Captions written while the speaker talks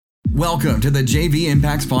Welcome to the JV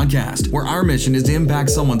Impacts Podcast, where our mission is to impact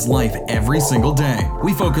someone's life every single day.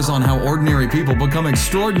 We focus on how ordinary people become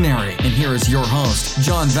extraordinary. And here is your host,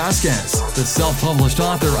 John Vasquez, the self-published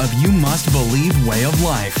author of You Must Believe Way of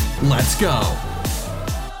Life. Let's go.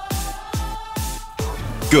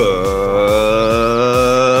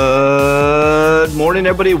 Good morning,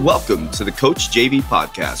 everybody. Welcome to the Coach JV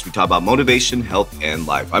Podcast. We talk about motivation, health, and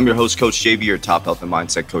life. I'm your host, Coach JV, your top health and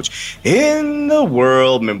mindset coach in the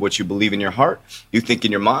world. Remember, what you believe in your heart, you think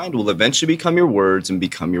in your mind, will eventually become your words and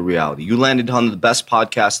become your reality. You landed on the best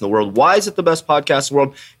podcast in the world. Why is it the best podcast in the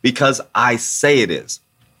world? Because I say it is.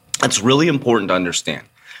 It's really important to understand.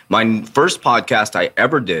 My first podcast I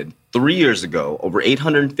ever did 3 years ago, over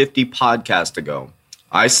 850 podcasts ago,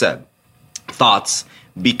 I said, thoughts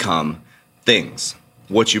become things.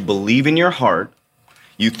 What you believe in your heart,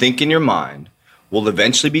 you think in your mind, will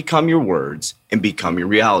eventually become your words and become your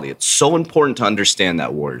reality. It's so important to understand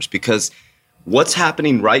that, warriors, because what's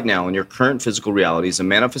happening right now in your current physical reality is a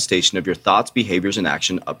manifestation of your thoughts, behaviors, and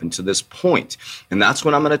action up until this point. And that's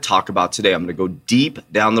what I'm going to talk about today. I'm going to go deep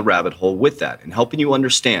down the rabbit hole with that and helping you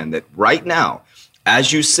understand that right now,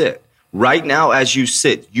 as you sit,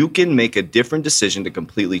 you can make a different decision to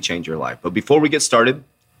completely change your life. But before we get started,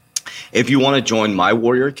 if you want to join my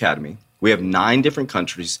Warrior Academy, we have 9 different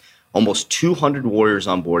countries, almost 200 warriors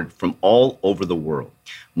on board from all over the world.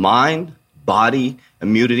 Mind, body,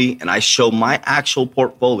 immunity, and I show my actual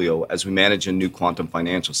portfolio as we manage a new quantum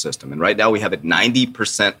financial system. And right now we have it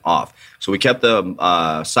 90% off. So we kept the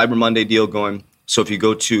Cyber Monday deal going. So if you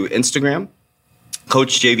go to Instagram,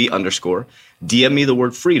 CoachJV_, DM me the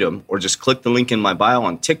word freedom, or just click the link in my bio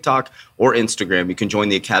on TikTok or Instagram. You can join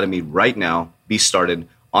the Academy right now. Be started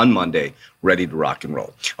on Monday, ready to rock and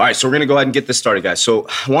roll. All right, so we're going to go ahead and get this started, guys. So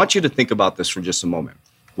I want you to think about this for just a moment.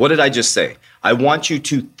 What did I just say? I want you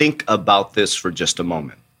to think about this for just a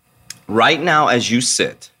moment. Right now, as you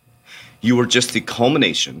sit, you are just the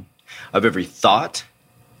culmination of every thought,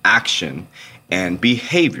 action, and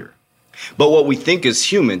behavior. But what we think as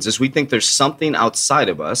humans is we think there's something outside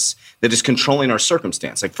of us that is controlling our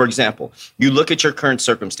circumstance. Like, for example, you look at your current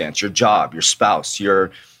circumstance, your job, your spouse,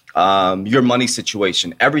 your money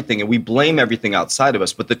situation, everything, and we blame everything outside of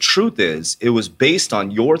us. But the truth is, it was based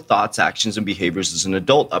on your thoughts, actions, and behaviors as an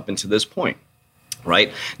adult up until this point,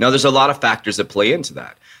 right? Now, there's a lot of factors that play into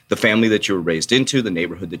that. The family that you were raised into, the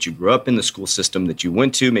neighborhood that you grew up in, the school system that you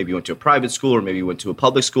went to. Maybe you went to a private school, or maybe you went to a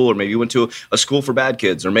public school, or maybe you went to a school for bad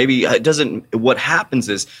kids, or maybe it doesn't. What happens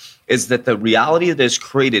is that the reality that is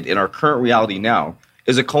created in our current reality now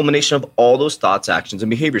is a culmination of all those thoughts, actions, and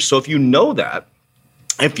behaviors. So if you know that,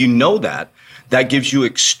 that gives you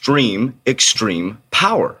extreme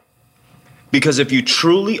power. Because if you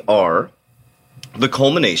truly are the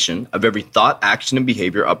culmination of every thought, action, and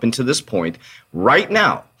behavior up until this point, right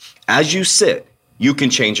now, as you sit, you can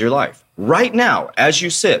change your life. Right now, as you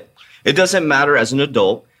sit, it doesn't matter as an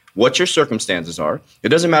adult what your circumstances are. It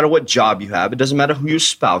doesn't matter what job you have. It doesn't matter who your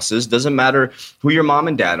spouse is. It doesn't matter who your mom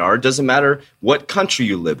and dad are. It doesn't matter what country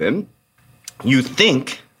you live in. You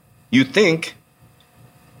think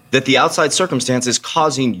that the outside circumstance is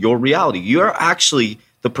causing your reality. You're actually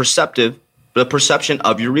the perception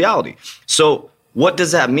of your reality. So what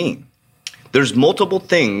does that mean? There's multiple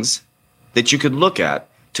things that you could look at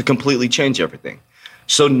to completely change everything.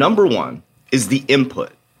 So number one is the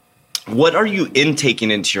input. What are you intaking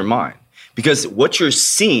into your mind? Because what you're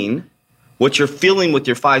seeing, what you're feeling with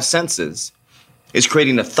your 5 senses is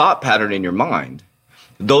creating a thought pattern in your mind.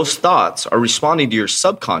 Those thoughts are responding to your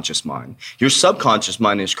subconscious mind. Your subconscious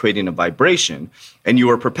mind is creating a vibration, and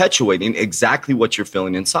you are perpetuating exactly what you're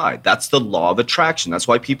feeling inside. That's the law of attraction. That's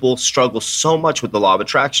why people struggle so much with the law of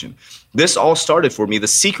attraction. This all started for me, The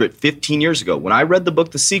Secret, 15 years ago. When I read the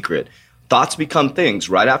book, The Secret, Thoughts Become Things,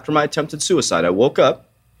 right after my attempted suicide, I woke up,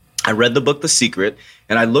 I read the book, The Secret,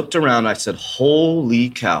 and I looked around and I said,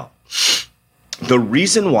 holy cow. The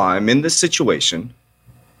reason why I'm in this situation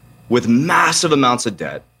with massive amounts of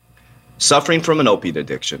debt, suffering from an opiate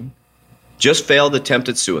addiction, just failed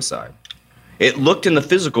attempted suicide. It looked in the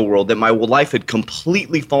physical world that my life had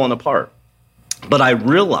completely fallen apart. But I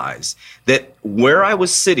realized that where I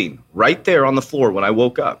was sitting right there on the floor when I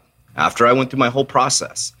woke up, after I went through my whole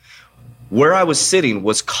process, where I was sitting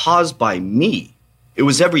was caused by me. It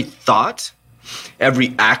was every thought,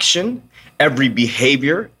 every action, every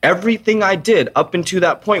behavior, everything I did up until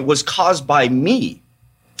that point was caused by me.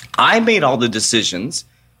 I made all the decisions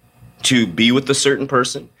to be with a certain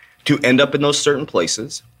person, to end up in those certain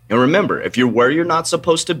places. And remember, if you're where you're not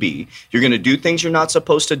supposed to be, you're going to do things you're not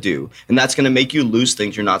supposed to do, and that's going to make you lose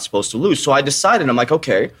things you're not supposed to lose. So I decided, I'm like,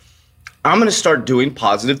 okay, I'm going to start doing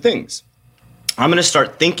positive things. I'm going to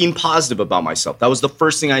start thinking positive about myself. That was the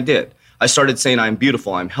first thing I did. I started saying, I'm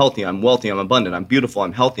beautiful, I'm healthy, I'm wealthy, I'm abundant. I'm beautiful,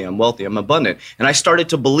 I'm healthy, I'm wealthy, I'm abundant. And I started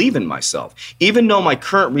to believe in myself, even though my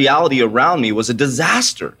current reality around me was a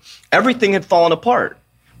disaster. Everything had fallen apart,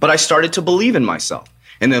 but I started to believe in myself.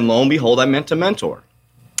 And then lo and behold, I met a mentor.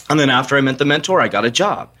 And then after I met the mentor, I got a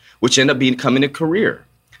job, which ended up becoming a career.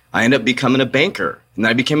 I ended up becoming a banker, and then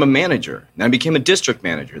I became a manager, and then I became a district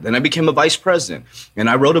manager, then I became a vice president, and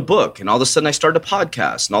I wrote a book, and all of a sudden I started a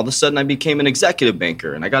podcast, and all of a sudden I became an executive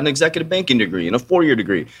banker, and I got an executive banking degree and a 4-year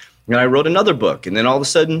degree, and I wrote another book, and then all of a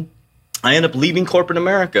sudden I ended up leaving corporate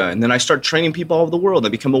America, and then I started training people all over the world. I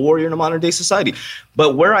become a warrior in a modern day society.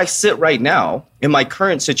 But where I sit right now, in my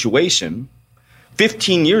current situation,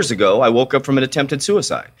 15 years ago, I woke up from an attempted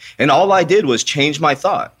suicide, and all I did was change my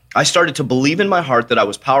thought. I started to believe in my heart that I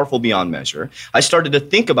was powerful beyond measure. I started to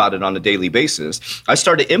think about it on a daily basis. I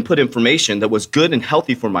started to input information that was good and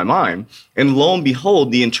healthy for my mind. And lo and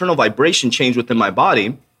behold, the internal vibration changed within my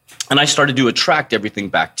body, and I started to attract everything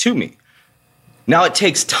back to me. Now it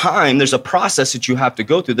takes time. There's a process that you have to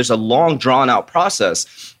go through. There's a long, drawn-out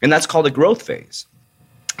process, and that's called a growth phase.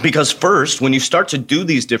 Because first, when you start to do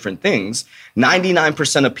these different things,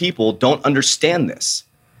 99% of people don't understand this.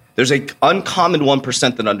 There's an uncommon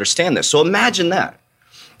 1% that understand this. So imagine that.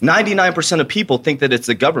 99% of people think that it's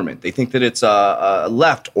the government. They think that it's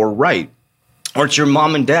left or right, or it's your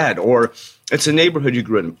mom and dad, or it's a neighborhood you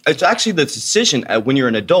grew in. It's actually the decision when you're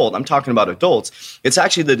an adult. I'm talking about adults. It's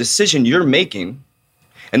actually the decision you're making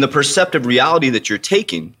and the perceptive reality that you're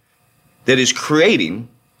taking that is creating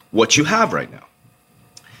what you have right now.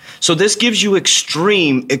 So this gives you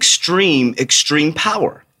extreme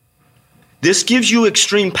power. This gives you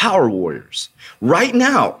extreme power, warriors. Right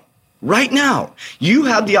now, you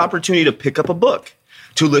have the opportunity to pick up a book,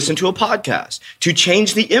 to listen to a podcast, to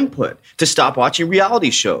change the input, to stop watching reality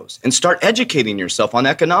shows and start educating yourself on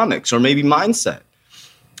economics or maybe mindset.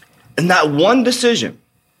 And that one decision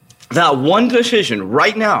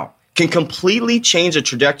right now can completely change the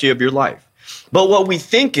trajectory of your life. But what we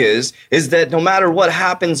think is that no matter what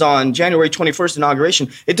happens on January 21st inauguration,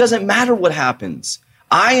 it doesn't matter what happens.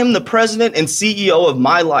 I am the president and CEO of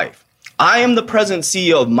my life. I am the president and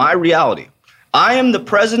CEO of my reality. I am the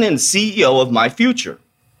president and CEO of my future.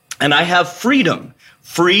 And I have freedom.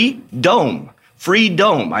 Freedom.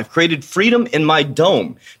 I've created freedom in my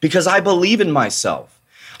dome because I believe in myself.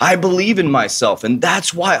 And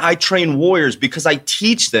that's why I train warriors, because I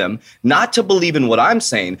teach them not to believe in what I'm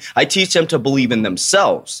saying. I teach them to believe in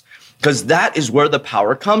themselves, because that is where the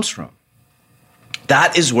power comes from.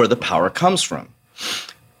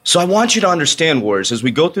 So I want you to understand, warriors, as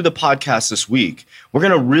we go through the podcast this week, we're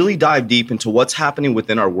going to really dive deep into what's happening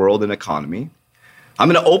within our world and economy. I'm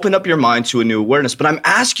going to open up your mind to a new awareness, but I'm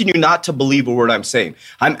asking you not to believe a word I'm saying.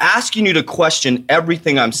 I'm asking you to question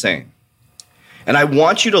everything I'm saying. And I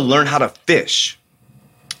want you to learn how to fish.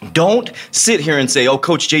 Don't sit here and say, oh,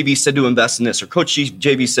 Coach JV said to invest in this, or Coach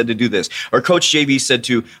JV said to do this, or Coach JV said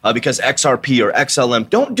to because XRP or XLM.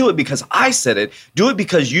 Don't do it because I said it. Do it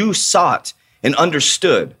because you sought and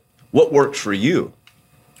understood what worked for you.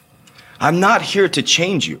 I'm not here to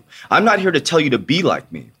change you. I'm not here to tell you to be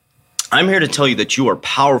like me. I'm here to tell you that you are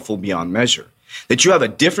powerful beyond measure, that you have a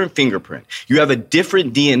different fingerprint, you have a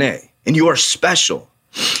different DNA, and you are special.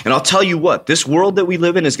 And I'll tell you what, this world that we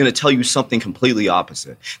live in is going to tell you something completely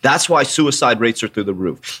opposite. That's why suicide rates are through the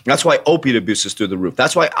roof. That's why opiate abuse is through the roof.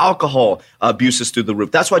 That's why alcohol abuse is through the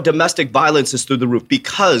roof. That's why domestic violence is through the roof,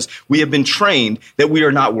 because we have been trained that we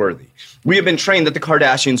are not worthy. We have been trained that the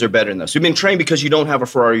Kardashians are better than us. We've been trained because you don't have a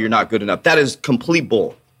Ferrari, you're not good enough. That is complete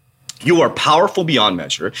bull. You are powerful beyond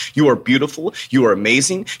measure. You are beautiful. You are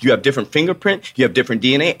amazing. You have different fingerprint. You have different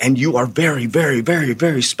DNA, and you are very, very, very,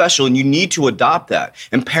 very special. And you need to adopt that.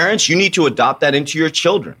 And parents, you need to adopt that into your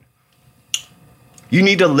children. You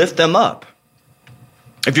need to lift them up.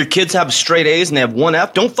 If your kids have straight A's and they have one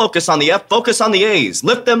F, don't focus on the F, focus on the A's.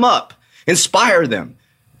 Lift them up. Inspire them.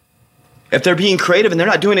 If they're being creative and they're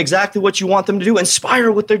not doing exactly what you want them to do,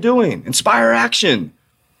 inspire what they're doing. Inspire action.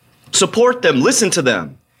 Support them. Listen to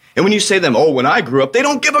them. And when you say to them, oh, when I grew up, they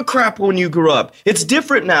don't give a crap when you grew up. It's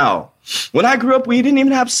different now. When I grew up, we didn't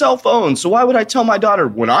even have cell phones. So why would I tell my daughter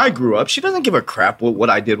when I grew up? She doesn't give a crap what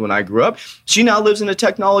I did when I grew up. She now lives in a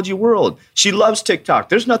technology world. She loves TikTok.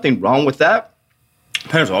 There's nothing wrong with that.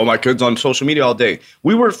 Parents, oh, my kid's on social media all day.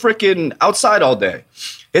 We were freaking outside all day.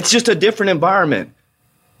 It's just a different environment.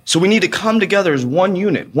 So we need to come together as one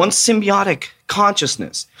unit, one symbiotic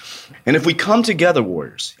consciousness. And if we come together,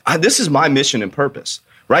 warriors, this is my mission and purpose.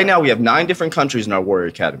 Right now, we have 9 different countries in our Warrior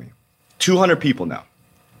Academy, 200 people now.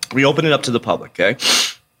 We open it up to the public, okay?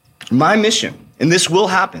 My mission, and this will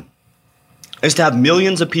happen, is to have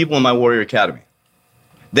millions of people in my Warrior Academy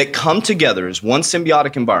that come together as one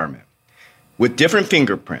symbiotic environment with different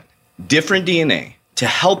fingerprint, different DNA to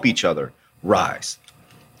help each other rise.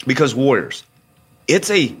 Because warriors, it's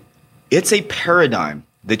a paradigm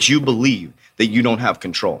that you believe that you don't have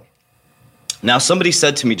control. Now, somebody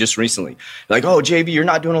said to me just recently, like, oh, JV, you're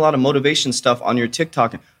not doing a lot of motivation stuff on your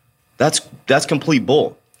TikTok. That's complete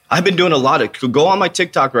bull. I've been doing go on my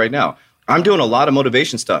TikTok right now. I'm doing a lot of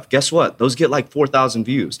motivation stuff. Guess what? Those get like 4,000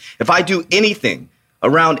 views. If I do anything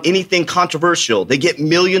around anything controversial, they get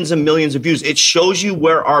millions and millions of views. It shows you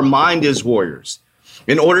where our mind is, warriors.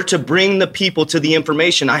 In order to bring the people to the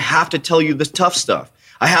information, I have to tell you the tough stuff.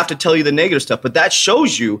 I have to tell you the negative stuff, but that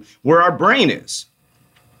shows you where our brain is.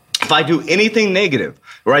 If I do anything negative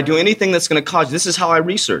or I do anything that's going to cause, this is how I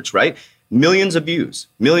research, right? Millions of views.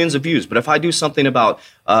 But if I do something about,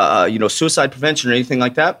 suicide prevention or anything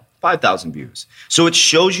like that, 5,000 views. So it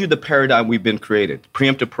shows you the paradigm we've been created,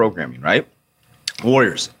 preemptive programming, right?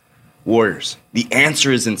 Warriors, the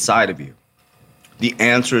answer is inside of you. The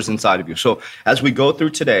answer is inside of you. So as we go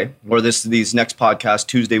through today, or these next podcasts,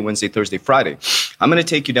 Tuesday, Wednesday, Thursday, Friday, I'm going to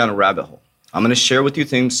take you down a rabbit hole. I'm going to share with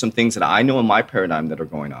you some things that I know in my paradigm that are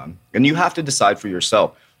going on. And you have to decide for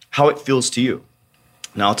yourself how it feels to you.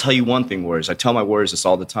 Now, I'll tell you one thing, warriors. I tell my warriors this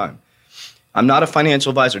all the time. I'm not a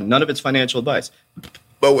financial advisor. None of it's financial advice.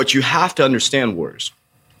 But what you have to understand, warriors,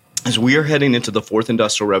 is we are heading into the fourth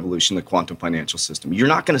industrial revolution, the quantum financial system. You're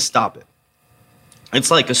not going to stop it.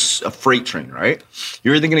 It's like a freight train, right?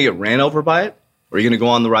 You're either going to get ran over by it or you're going to go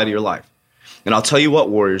on the ride of your life. And I'll tell you what,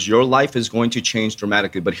 warriors, your life is going to change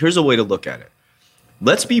dramatically. But here's a way to look at it.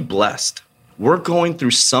 Let's be blessed. We're going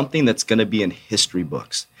through something that's going to be in history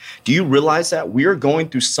books. Do you realize that? We are going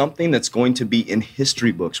through something that's going to be in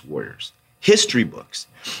history books, warriors. History books.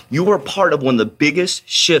 You are part of one of the biggest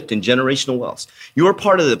shift in generational wealth. You are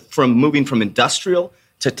part of from moving from industrial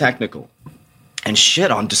to technical. And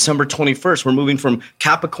on December 21st, we're moving from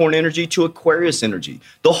Capricorn energy to Aquarius energy.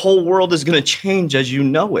 The whole world is going to change as you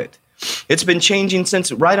know it. It's been changing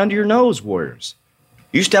since right under your nose, warriors.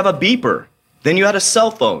 You used to have a beeper. Then you had a cell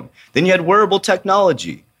phone. Then you had wearable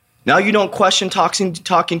technology. Now you don't question talking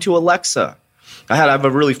to Alexa. I have a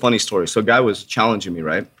really funny story. So a guy was challenging me,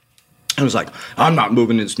 right? I was like, I'm not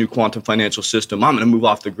moving to this new quantum financial system. I'm going to move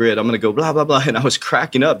off the grid. I'm going to go blah, blah, blah. And I was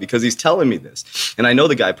cracking up because he's telling me this. And I know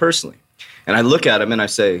the guy personally. And I look at him and I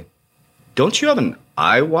say, don't you have an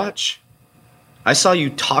iWatch? I saw you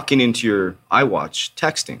talking into your iWatch,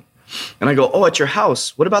 texting. And I go, oh, at your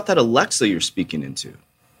house, what about that Alexa you're speaking into?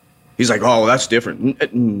 He's like, oh, that's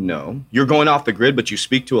different. No, you're going off the grid, but you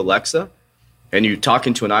speak to Alexa and you talk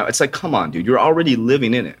into an iWatch. It's like, come on, dude, you're already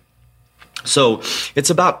living in it. So it's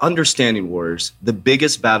about understanding, warriors. The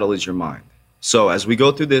biggest battle is your mind. So as we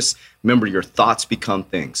go through this, remember, your thoughts become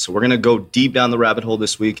things. So we're going to go deep down the rabbit hole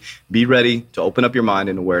this week. Be ready to open up your mind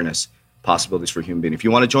and awareness, possibilities for human being. If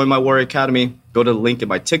you want to join my Warrior Academy, go to the link in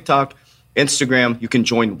my TikTok, Instagram. You can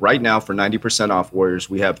join right now for 90% off,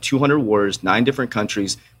 warriors. We have 200 warriors, 9 different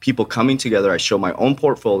countries, people coming together. I show my own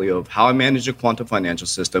portfolio of how I manage a quantum financial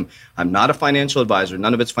system. I'm not a financial advisor.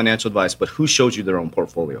 None of it's financial advice, but who shows you their own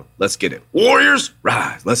portfolio? Let's get it. Warriors,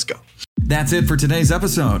 rise. Let's go. That's it for today's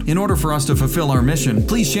episode. In order for us to fulfill our mission,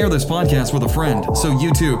 please share this podcast with a friend so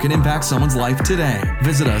you too can impact someone's life today.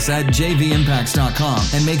 Visit us at jvimpacts.com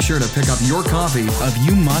and make sure to pick up your copy of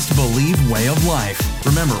You Must Believe Way of Life.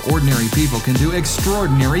 Remember, ordinary people can do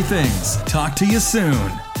extraordinary things. Talk to you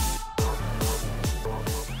soon.